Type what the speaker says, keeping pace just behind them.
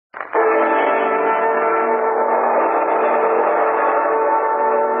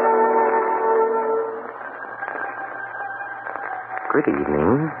Good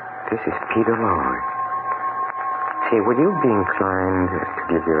evening. This is Peter Lord. Say, would you be inclined to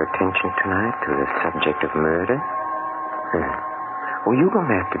give your attention tonight to the subject of murder? Well, you don't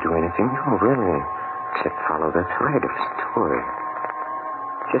have to do anything, really, except follow the thread of story.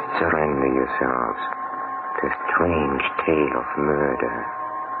 Just surrender yourselves to a strange tale of murder.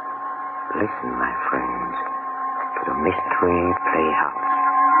 Listen, my friends, to the Mystery Playhouse.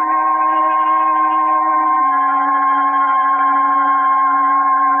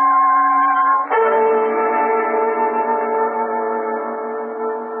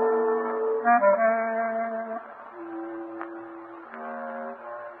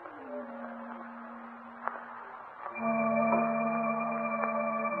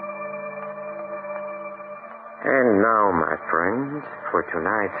 And now, my friends, for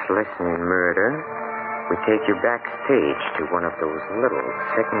tonight's lesson in murder, we take you backstage to one of those little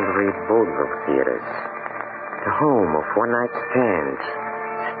second-rate vaudeville theaters, the home of one-night stands,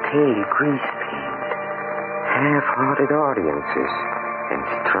 stale grease-paint, half-hearted audiences, and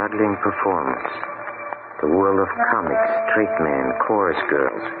struggling performers, the world of comics, straight men, chorus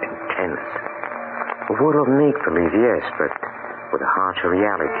girls, and tennis. A world of make-believe, yes, but with a harsh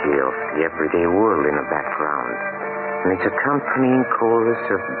reality of the everyday world in the background, and its accompanying chorus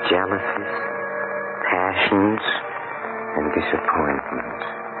of jealousies, passions, and disappointments.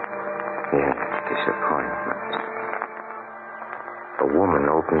 Yes, disappointments. A woman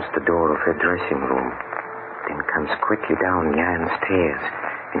opens the door of her dressing room, then comes quickly down the iron stairs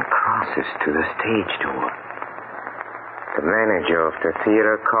and crosses to the stage door. The manager of the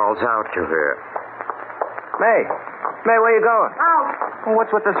theater calls out to her. May, where you going? Out. Well, what's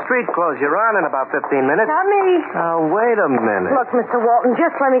with the street clothes? You're on in about 15 minutes. Not me. Now, wait a minute. Look, Mr. Walton,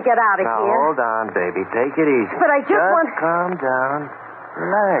 just let me get out of Now, here. hold on, baby. Take it easy. But I just want... calm down.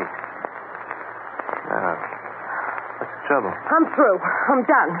 Relax. Now, what's the trouble? I'm through. I'm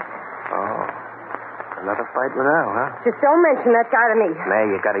done. Oh. Another fight with Al, huh? Just don't mention that guy to me. May,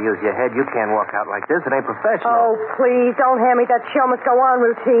 you gotta use your head. You can't walk out like this. It ain't professional. Oh, please, don't hand me that show must go on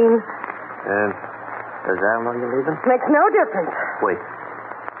routine. Does Al know you're leaving? Makes no difference. Wait.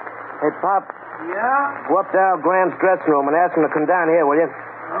 Hey, Pop. Yeah? Go up to Al Graham's dressing room and ask him to come down here, will you?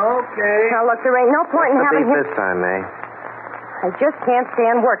 Okay. Now, look, there ain't no point in What's the having beef him... this time, May? I just can't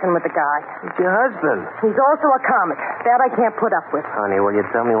stand working with the guy. It's your husband. He's also a comic. That I can't put up with. Honey, will you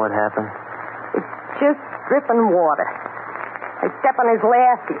tell me what happened? It's just dripping water. I step on his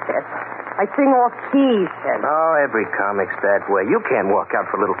last, he says. I sing off key, he says. Oh, every comic's that way. You can't walk out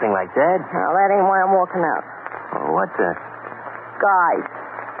for a little thing like that. Now, that ain't why I'm walking out. Oh, what's that? Guys.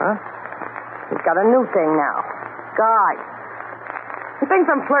 Huh? He's got a new thing now. Guys. He thinks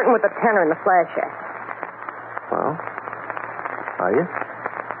I'm flirting with the tenor in the flash act. Well, are you?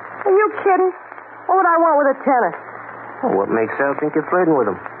 Are you kidding? What would I want with a tenor? Well, what makes Al think you're flirting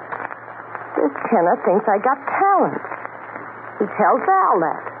with him? This tenor thinks I got talent. He tells Al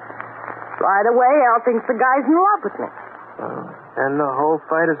that. Right away, Al thinks the guy's in love with me. And the whole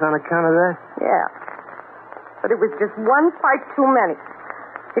fight is on account of that? Yeah. But it was just one fight too many.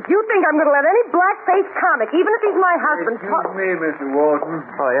 If you think I'm going to let any black-faced comic, even if he's my husband... Excuse me, Mr. Walton.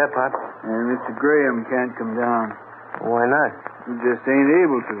 Oh, yeah, Pop? And Mr. Graham can't come down. Why not? He just ain't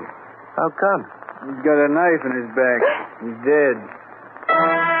able to. How come? He's got a knife in his back. He's dead.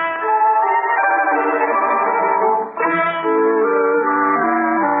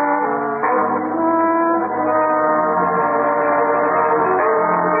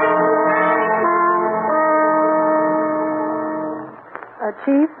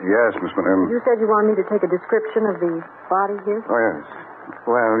 Chief? Yes, Miss Manhattan. You said you wanted me to take a description of the body here? Oh, yes.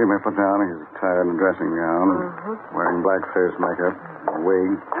 Well, you may put down he's clad in a dressing gown, wearing black face makeup, a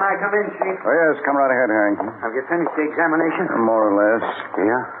wig. Can I come in, Chief? Oh, yes, come right ahead, Harrington. Have you finished the examination? More or less.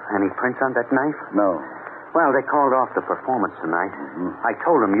 Yeah? Any prints on that knife? No. Well, they called off the performance tonight. I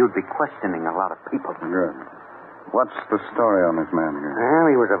told them you'd be questioning a lot of people. Good. What's the story on this man here?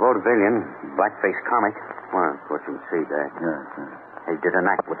 Well, he was a vaudevillian, blackface comic. Well, that's what you can see there. Yes. He did an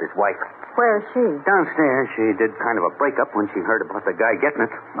act with his wife. Where is she? Downstairs, she did kind of a breakup when she heard about the guy getting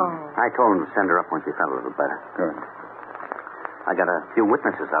it. Oh. I told him to send her up when she felt a little better. Good. I got a few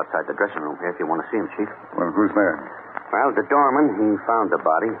witnesses outside the dressing room here if you want to see them, Chief. Well, who's there? Well, the doorman, he found the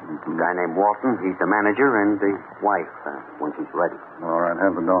body. A guy named Walton, he's the manager, and the wife, when she's ready. All right,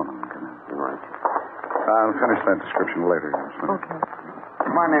 have the doorman come in. All right. I'll finish that description later, Miss Manhattan. Okay.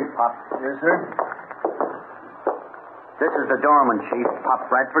 Come on in, Pop. Yes, sir? This is the doorman, Chief, Pop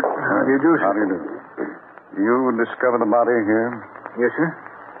Bradford. How do you do, How sir? do you do? You discovered the body here? Yes, sir?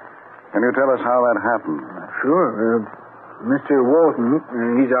 Can you tell us how that happened? Sure. Mr. Walton,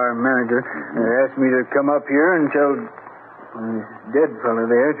 he's our manager, asked me to come up here and tell this dead fella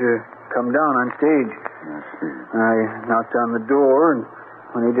there to come down on stage. I see. I knocked on the door, and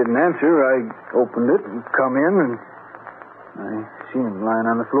when he didn't answer, I opened it and come in, and I seen him lying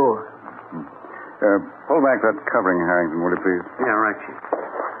on the floor. Pull back that covering, Harrington, will you please? Yeah, right, Chief.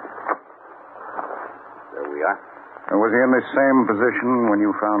 There we are. Was he in the same position when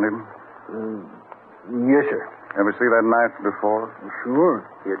you found him? Yes, sir. Ever see that knife before? Sure.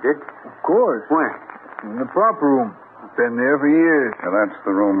 You did? Of course. Where? In the prop room. Been there for years. Now, that's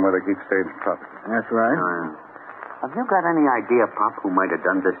the room where they keep stage property. That's right. Have you got any idea, Pop, who might have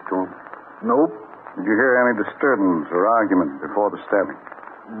done this to him? Nope. Did you hear any disturbance or argument before the stabbing?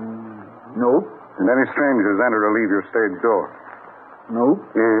 Nope. Did any strangers enter or leave your stage door? Nope.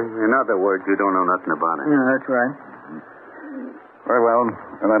 Yeah, in other words, you don't know nothing about it. Yeah, that's right. Very well.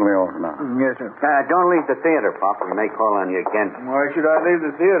 And that'll be all for now. Yes, sir. Don't leave the theater, Pop. We may call on you again. Why should I leave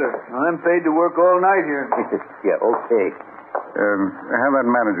the theater? I'm paid to work all night here. Yeah, okay. Have that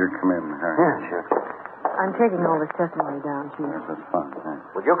manager come in, Harrington. Yeah, sure. I'm taking all this testimony down, Chief. Yes, that's fine. Thanks.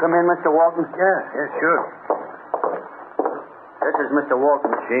 Would you come in, Mr. Walton? Yeah, sure. This is Mr.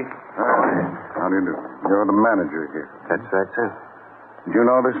 Walton, Chief. How do you do? You're the manager here. That's right, sir. Did you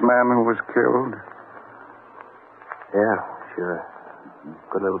know this man who was killed? Yeah, sure.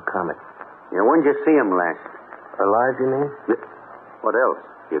 Good little comic. Yeah, when did you see him last? Alive, you mean? What else?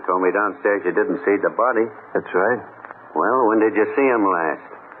 You told me downstairs you didn't see the body. That's right. Well, when did you see him last?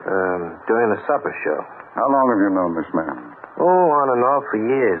 During the supper show. How long have you known this man? Oh, on and off for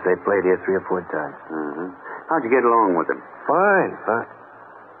years. They played here 3 or 4 times. Mm-hmm. How'd you get along with him? Fine.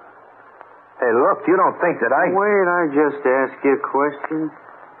 Hey, look, you don't think that I... Wait, I just asked you a question.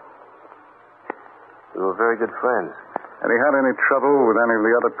 We were very good friends. Had he had any trouble with any of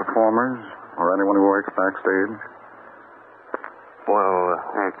the other performers or anyone who works backstage? Well,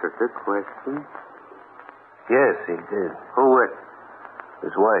 That's a good question. yes, he did. Who with?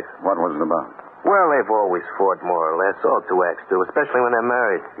 His wife. What was it about? Well, they've always fought, more or less. All 2 acts do, especially when they're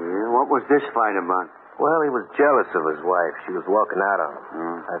married. Yeah, what was this fight about? Well, he was jealous of his wife. She was walking out on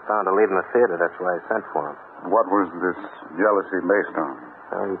him. I found her leaving the theater. That's why I sent for him. What was this jealousy based on?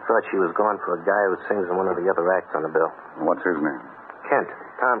 Well, he thought she was going for a guy who sings in one of the other acts on the bill. What's his name? Kent.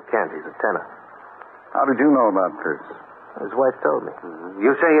 Tom Kent. He's a tenor. How did you know about this? His wife told me.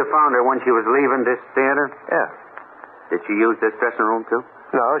 You say you found her when she was leaving this theater? Yeah. Did she use this dressing room, too?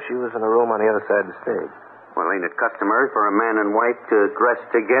 No, she was in a room on the other side of the stage. Well, ain't it customary for a man and wife to dress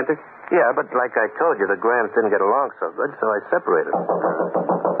together? Yeah, but like I told you, the Grahams didn't get along so good, so I separated them.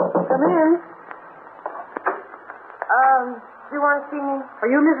 Come in. Do you want to see me? Are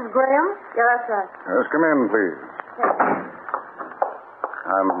you Mrs. Graham? Yeah, that's right. Yes, come in, please.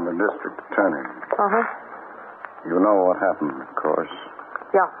 I'm the district attorney. Uh-huh. You know what happened, of course.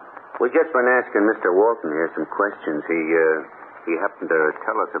 Yeah. We've just been asking Mr. Walton here some questions. He happened to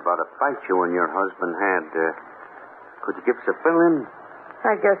tell us about a fight you and your husband had. Could you give us a fill-in?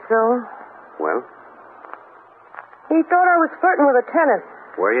 I guess so. Well? He thought I was flirting with a tenant.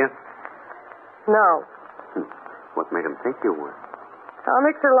 Were you? No. What made him think you were?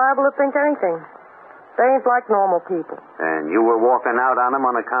 Comics are liable to think anything. They ain't like normal people. And you were walking out on him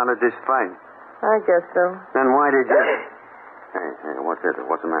on account of this fight? I guess so. Then why did you... Hey, what is it?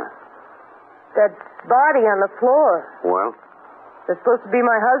 What's the matter? That body on the floor. Well? That's supposed to be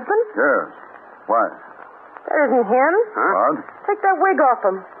my husband? Yes. Why? That isn't him. Huh? What? Take that wig off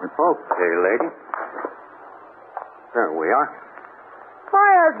him. Okay, lady. There we are.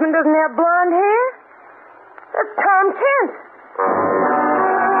 My husband doesn't have blonde hair. That's Tom Kent.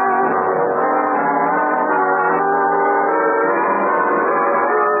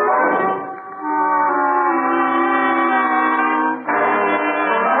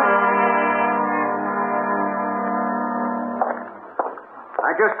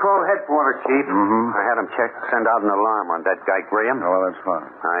 I just called headquarters, Chief. Mm-hmm. I had him send out an alarm on that guy, Graham. Oh, well, that's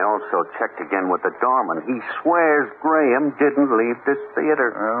fine. I also checked again with the doorman. He swears Graham didn't leave this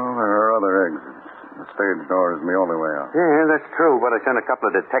theater. Well, there are other exits. The stage door isn't the only way out. Yeah, that's true, but I sent a couple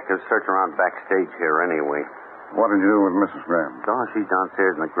of detectives search around backstage here anyway. What did you do with Mrs. Graham? Oh, she's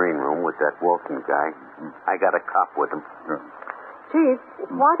downstairs in the green room with that Walton guy. I got a cop with him. Good. Chief,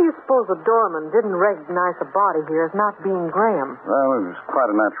 why do you suppose the doorman didn't recognize the body here as not being Graham? Well, it was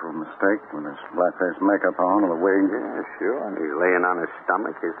quite a natural mistake with his blackface makeup on and the wig. Yeah, sure. And he's laying on his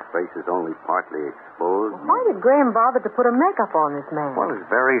stomach. His face is only partly exposed. Why did Graham bother to put a makeup on this man? Well,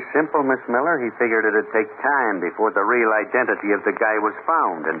 it's very simple, Miss Miller. He figured it'd take time before the real identity of the guy was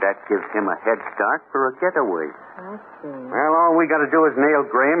found, and that gives him a head start for a getaway. I see. Well, all we got to do is nail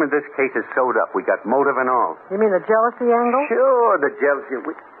Graham, and this case is sewed up. We got motive and all. You mean the jealousy angle? Sure, the jealousy.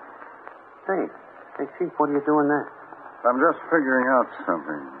 Hey, Chief, what are you doing there? I'm just figuring out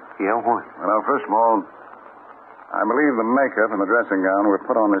something. Yeah, what? Well, first of all, I believe the makeup and the dressing gown were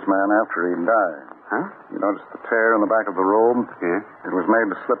put on this man after he died. Huh? You notice the tear in the back of the robe? Yeah. It was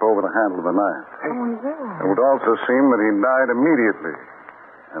made to slip over the handle of the knife. Oh, yeah. It would also seem that he died immediately.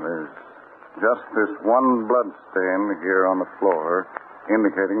 And there's just this one blood stain here on the floor,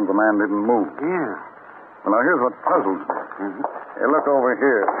 indicating the man didn't move. Yeah. Well, now, here's what puzzles me. Mm-hmm. Hey, look over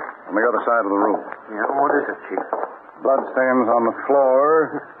here, on the other side of the room. Yeah, what is it, Chief? Blood stains on the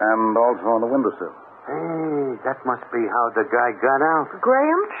floor and also on the windowsill. Hey, that must be how the guy got out.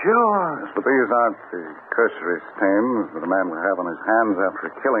 Graham? Sure. Yes, but these aren't the cursory stains that a man would have on his hands after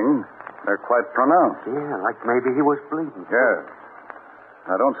killing. They're quite pronounced. Yeah, like maybe he was bleeding. Yes.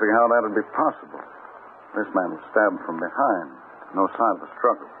 I don't see how that would be possible. This man was stabbed from behind. No sign of a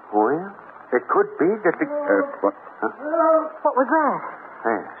struggle. Well, it could be that the... What? Huh? What was that?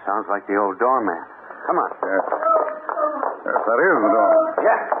 Hey, sounds like the old doorman. Come on. Yes. Yes, that is the door.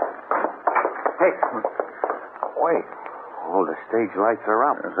 Yeah. Hey. Wait. All the stage lights are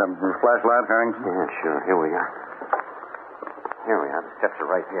up. Is that your flashlight, Harrington? Yeah, sure. Here we are. Here we are. The steps are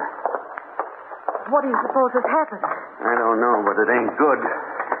right here. What do you suppose has happened? I don't know, but it ain't good.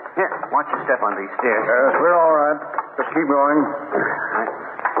 Here, watch your step on these stairs. Yes, we're all right. Just keep going.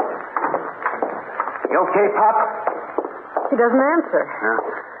 You okay, Pop? He doesn't answer. No.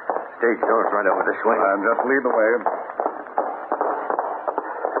 Stage door's right over this way. Just lead the way.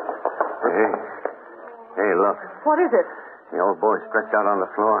 Hey, look. What is it? The old boy stretched out on the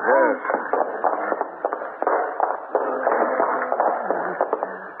floor. Yes.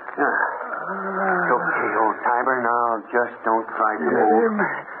 It's okay, old timer. Now, just don't try to move.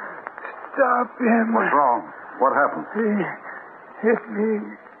 Stop him. What's wrong? What happened? He hit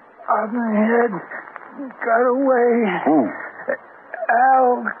me on the head. Got away. Who?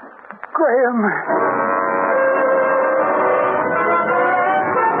 Al Graham.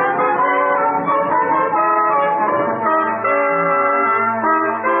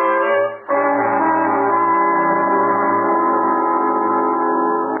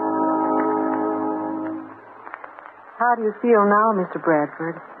 How do you feel now, Mr.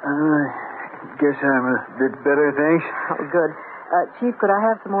 Bradford? Guess I'm a bit better, thanks. Oh, good. Chief, could I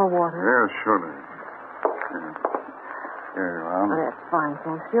have some more water? Yes, surely. Here you are. Oh, that's fine,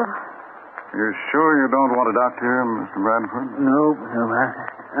 thank you. You're sure you don't want a doctor, Mr. Bradford? No,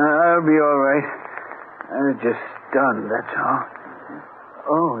 I'll be all right. I was just stunned, that's all.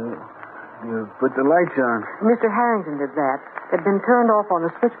 Oh, you put the lights on. Mr. Harrington did that. They'd been turned off on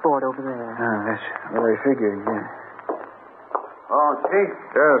the switchboard over there. That's what I figured, yeah. Oh, Chief?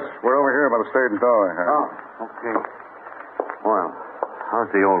 Yes, we're over here by the stage door. Oh, okay. Well, how's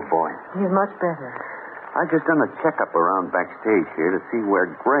the old boy? He's much better. I just done a checkup around backstage here to see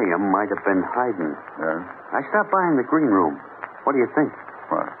where Graham might have been hiding. Yes? I stopped by in the green room. What do you think?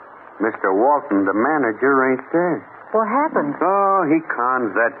 What? Mr. Walton, the manager, ain't there. What happened? Oh, he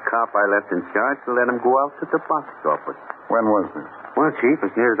cons that cop I left in charge to let him go out to the box office. When was this? Well, Chief,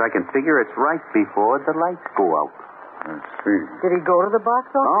 as near as I can figure, it's right before the lights go out. I see. Did he go to the box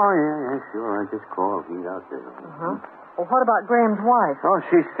office? Oh, yeah, sure. I just called. He's out there. Uh-huh. Well, what about Graham's wife? Oh,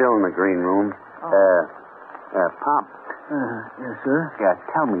 she's still in the green room. Pop. Yes, sir? Yeah,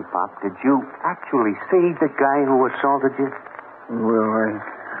 tell me, Pop, did you actually see the guy who assaulted you? Well, I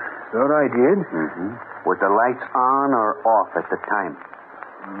thought I did. Mm-hmm. Were the lights on or off at the time?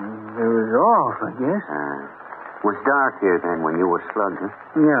 It was off, I guess. It was dark here then when you were slugged, huh?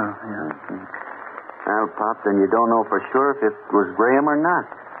 Yeah. Mm-hmm. Well, Pop, then you don't know for sure if it was Graham or not.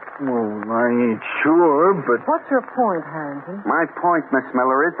 Well, I ain't sure, but... What's your point, Harrington? My point, Miss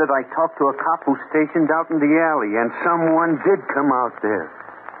Miller, is that I talked to a cop who's stationed out in the alley, and someone did come out there.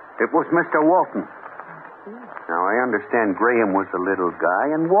 It was Mr. Walton. Now, I understand Graham was a little guy,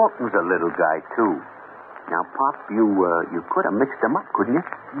 and Walton's a little guy, too. Now, Pop, you could have mixed them up, couldn't you?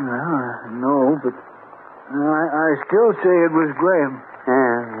 Well, no, but I still say it was Graham.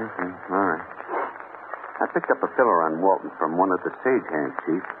 Yeah, all right. I picked up a filler on Walton from one of the stagehands,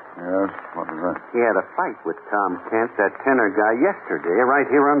 Chief. Yes? What was that? He had a fight with Tom Kent, that tenor guy, yesterday, right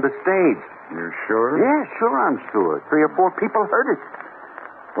here on the stage. You sure? Yeah, sure, I'm sure. 3 or 4 people heard it.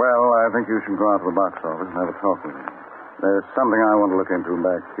 Well, I think you should go out to the box office and have a talk with him. There's something I want to look into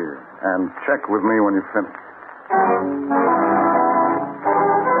back here. And check with me when you finish.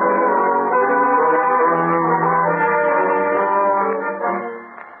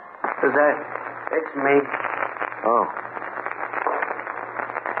 Who's that? It's me. Oh.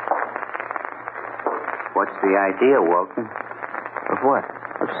 What's the idea, Walton? Of what?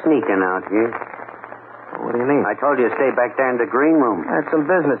 Of sneaking out here. What do you mean? I told you to stay back there in the green room. I had some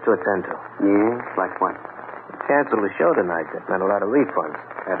business to attend to. Yeah? Like what? canceled the show tonight. That meant a lot of refunds.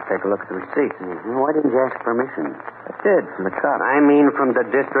 I had to take a look at the receipts. Why didn't you ask permission? I did, from the cop. I mean from the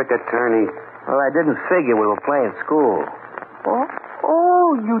district attorney. Well, I didn't figure we were playing school. Oh,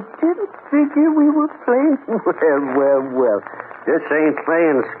 you didn't figure we were playing? Well. This ain't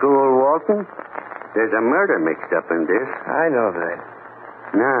playing school, Walton. There's a murder mixed up in this. I know that.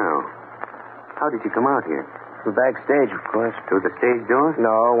 Now, how did you come out here? From backstage, of course. Through the stage door?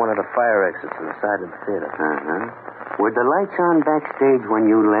 No, one of the fire exits on the side of the theater. Uh-huh. Were the lights on backstage when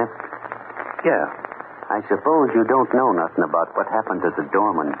you left? Yeah. I suppose you don't know nothing about what happened to the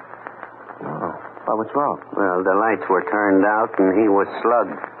doorman. Oh. Well, what's wrong? Well, the lights were turned out and he was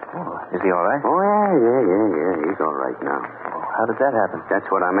slugged. Oh, is he all right? Oh, yeah. He's all right now. Oh, how did that happen? That's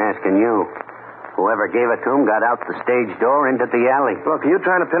what I'm asking you. Whoever gave it to him got out the stage door into the alley. Look, are you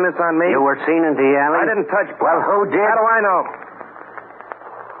trying to pin this on me? You were seen in the alley? I didn't touch Bob. Well, who did? How do I know?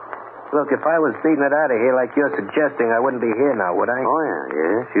 Look, if I was beating it out of here like you're suggesting, I wouldn't be here now, would I? Oh, yeah.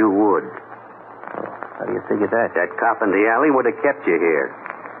 Yes, you would. How do you figure that? That cop in the alley would have kept you here.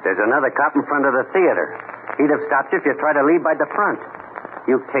 There's another cop in front of the theater. He'd have stopped you if you tried to leave by the front.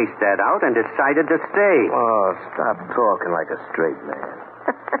 You cased that out and decided to stay. Oh, stop talking like a straight man.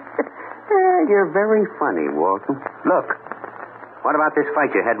 You're very funny, Walton. Look, what about this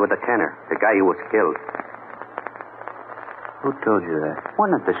fight you had with the tenor, the guy who was killed? Who told you that?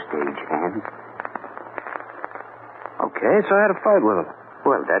 One of the stage hands. Okay, so I had a fight with him.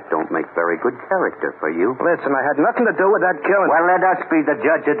 Well, that don't make very good character for you. Listen, I had nothing to do with that killing. Well, let us be the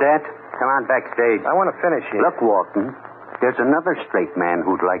judge of that. Come on backstage. I want to finish here. Look, Walton, there's another straight man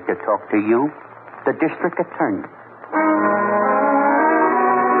who'd like to talk to you. The district attorney.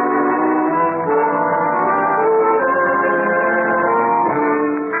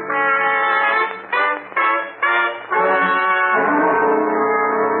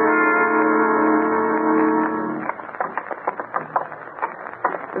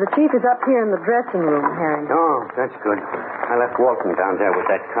 The chief is up here in the dressing room, Harry. Oh, that's good. I left Walton down there with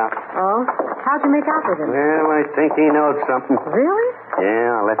that cop. Oh? How'd you make out with him? Well, I think he knows something. Really?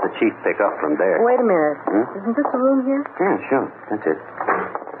 Yeah, I'll let the chief pick up from there. Wait a minute. Isn't this the room here? Yeah, sure. That's it.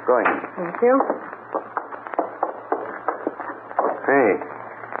 Go ahead. Thank you. Hey,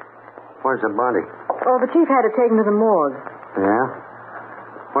 where's the body? Oh, the chief had it taken to the morgue. Yeah?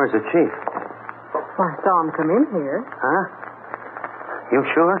 Where's the chief? Well, I saw him come in here. Huh? You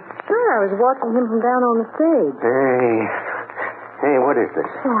sure? Sure, I was watching him from down on the stage. Hey, what is this?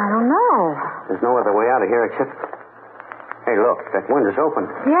 Oh, I don't know. There's no other way out of here except... Hey, look, that window's open.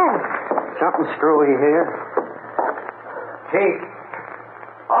 Yes. Something screwy here. Chief.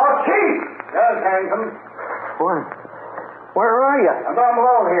 Oh, Chief! Yes, Hankum. What? Where are you? I'm down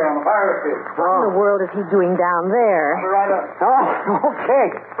below here on the fire escape. What in the world is he doing down there? I'll be right up. Oh, okay.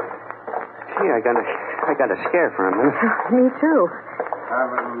 Gee, I got a scare for a minute. Me too. I've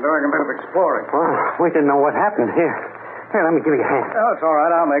been doing a bit of exploring. Well, we didn't know what happened here. Here, let me give you a hand. Oh, it's all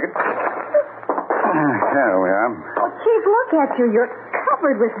right. I'll make it. There we are. Oh, Chief, look at you. You're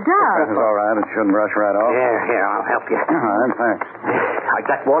covered with dust. That's all right. It shouldn't brush right off. Here, I'll help you. All right, thanks. I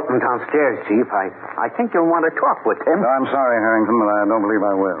got Walton downstairs, Chief. I think you'll want to talk with him. No, I'm sorry, Harrington, but I don't believe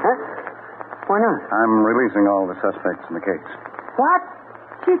I will. Huh? Why not? I'm releasing all the suspects in the case. What?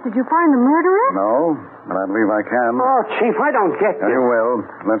 Chief, did you find the murderer? No, but I believe I can. Oh, Chief, I don't get Yeah, this. you will.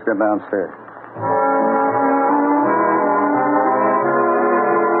 Let's get downstairs.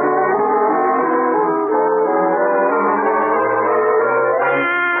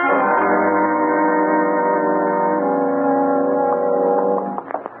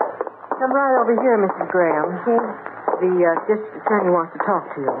 Come right over here, Mrs. Graham. The district attorney wants to talk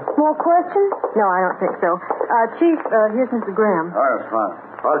to you. More questions? No, I don't think so. Chief, here's Mr. Graham. Oh, yes, fine.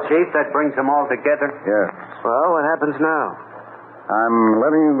 Well, Chief, that brings them all together. Yes. Well, what happens now? I'm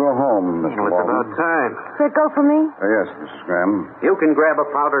letting you go home, Mr. Well, it's Walton. about time. Does it go for me? Yes, Mrs. Graham. You can grab a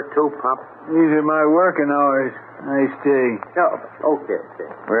powder, too, Pop. These are my working hours. Nice day. Oh, okay.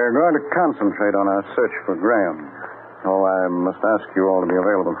 We're going to concentrate on our search for Graham. So I must ask you all to be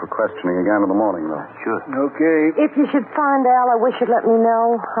available for questioning again in the morning, though. Sure. Okay. If you should find Al, I wish you'd let me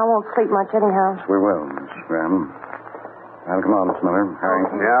know. I won't sleep much anyhow. We will, Mrs. Graham. Now, come on, Miss Miller.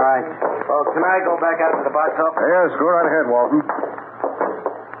 Harrington. Yeah, all right. Well, can I go back out to the box office? Yes, go right ahead, Walton.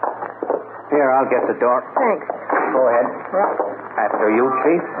 Here, I'll get the door. Thanks. Go ahead. After you,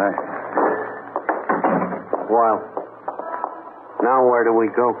 Chief. Thanks. Well, now where do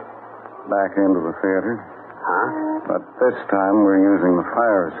we go? Back into the theater. Huh? But this time we're using the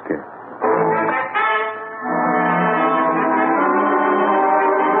fire escape.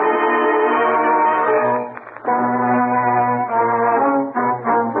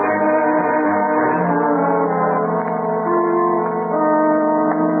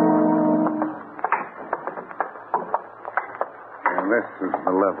 This is the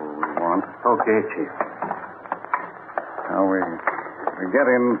level we want. Okay, Chief. Now we get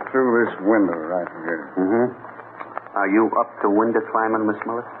in through this window right here. Mm-hmm. Are you up to window climbing, Miss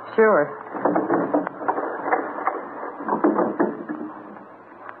Miller? Sure.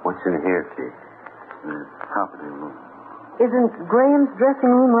 What's in here, Chief? The property room. Isn't Graham's dressing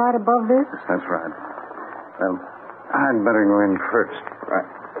room right above this? Yes, that's right. Well, I'd better go in first. Right.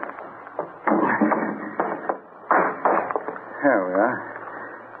 There we are.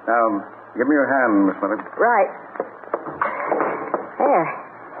 Now, give me your hand, Miss Miller. Right. There.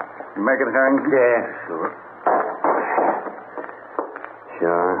 You make it, Harrington? Yeah, sure.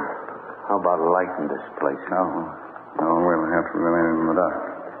 Sure. How about lighting this place? No, we'll have to remain in the dark.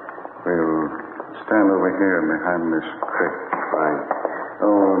 We'll stand over here behind this crate. Fine.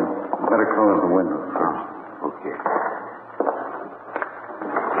 Oh, better close the window. Oh, okay.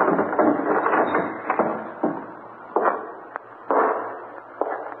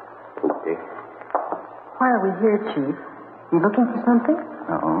 Okay. Why are we here, Chief? You looking for something?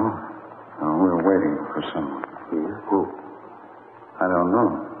 No, we're waiting for someone. Yeah? Who? I don't know.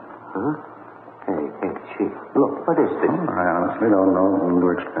 Huh? Hey, Chief. Look, what is this? I honestly don't know whom to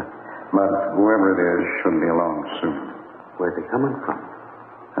expect. But whoever it is should be along soon. Where's it coming from?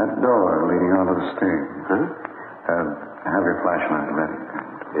 That door leading onto the stage. Huh? Have your flashlight ready.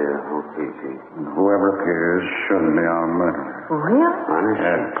 Yeah, okay, Chief. Whoever appears should be our murderer. Really? Honest?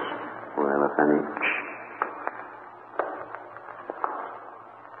 Yes. Well, if any...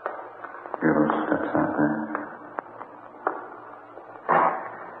 Hear those steps out there?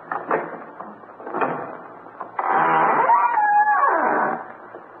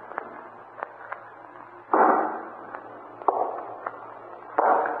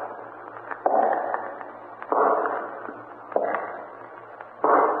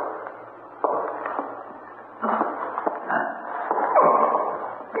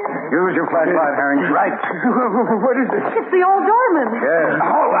 Use your flashlight, Harrington. Right. What is it? It's the old doorman. Yes.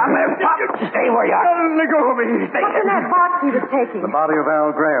 Oh, I'm Pop. Stay where you are. Let go of me. Stay. What's in that box he was taking? The body of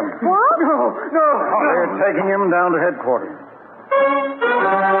Al Graham. What? No. They're taking him down to headquarters.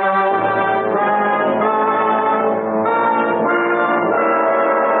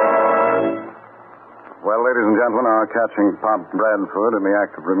 Well, ladies and gentlemen, our catching Pop Bradford in the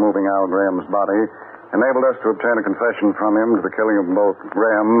act of removing Al Graham's body enabled us to obtain a confession from him to the killing of both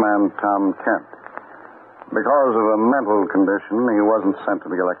Graham and Tom Kent. Because of a mental condition, he wasn't sent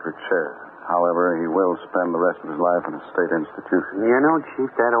to the electric chair. However, he will spend the rest of his life in a state institution. You know, Chief,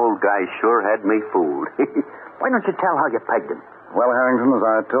 that old guy sure had me fooled. Why don't you tell how you pegged him? Well, Harrington, as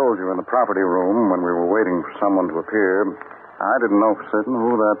I told you in the property room when we were waiting for someone to appear, I didn't know for certain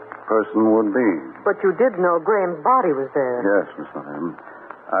who that person would be. But you did know Graham's body was there. Yes, Miss Miller.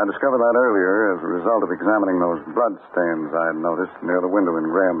 I discovered that earlier as a result of examining those blood stains I had noticed near the window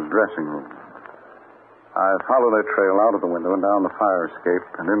in Graham's dressing room. I followed their trail out of the window and down the fire escape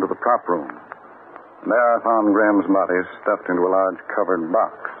and into the prop room. And there I found Graham's body stuffed into a large covered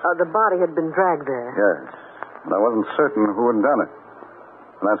box. The body had been dragged there. Yes, but I wasn't certain who had done it.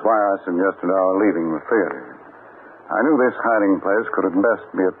 And that's why I suggested our leaving the theater. I knew this hiding place could at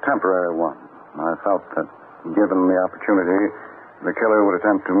best be a temporary one. I felt that, given the opportunity, the killer would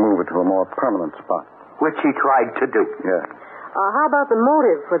attempt to move it to a more permanent spot. Which he tried to do. Yes. How about the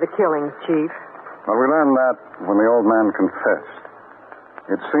motive for the killings, Chief? Well, we learned that when the old man confessed.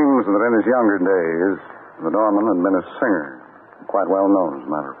 It seems that in his younger days, the doorman had been a singer, quite well known, as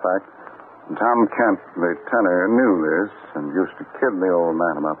a matter of fact. And Tom Kent, the tenor, knew this and used to kid the old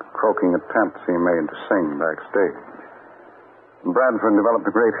man about the croaking attempts he made to sing backstage. Bradford developed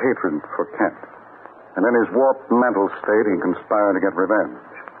a great hatred for Kent. And in his warped mental state, he conspired to get revenge.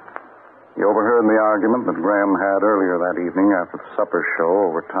 He overheard the argument that Graham had earlier that evening after the supper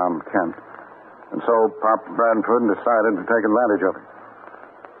show over Tom Kent. And so Pop Bradford decided to take advantage of it.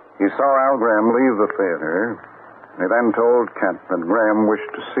 He saw Al Graham leave the theater. He then told Kent that Graham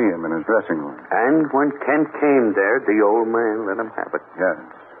wished to see him in his dressing room. And when Kent came there, the old man let him have it. Yes.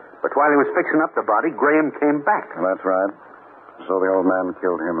 But while he was fixing up the body, Graham came back. Well, that's right. So the old man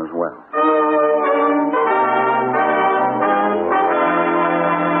killed him as well.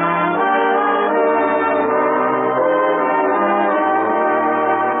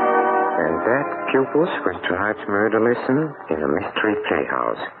 And that, pupils, was tonight's murder lesson in the Mystery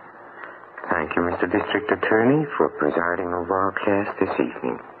Playhouse. Thank you, Mr. District Attorney, for presiding over our class this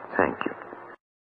evening. Thank you.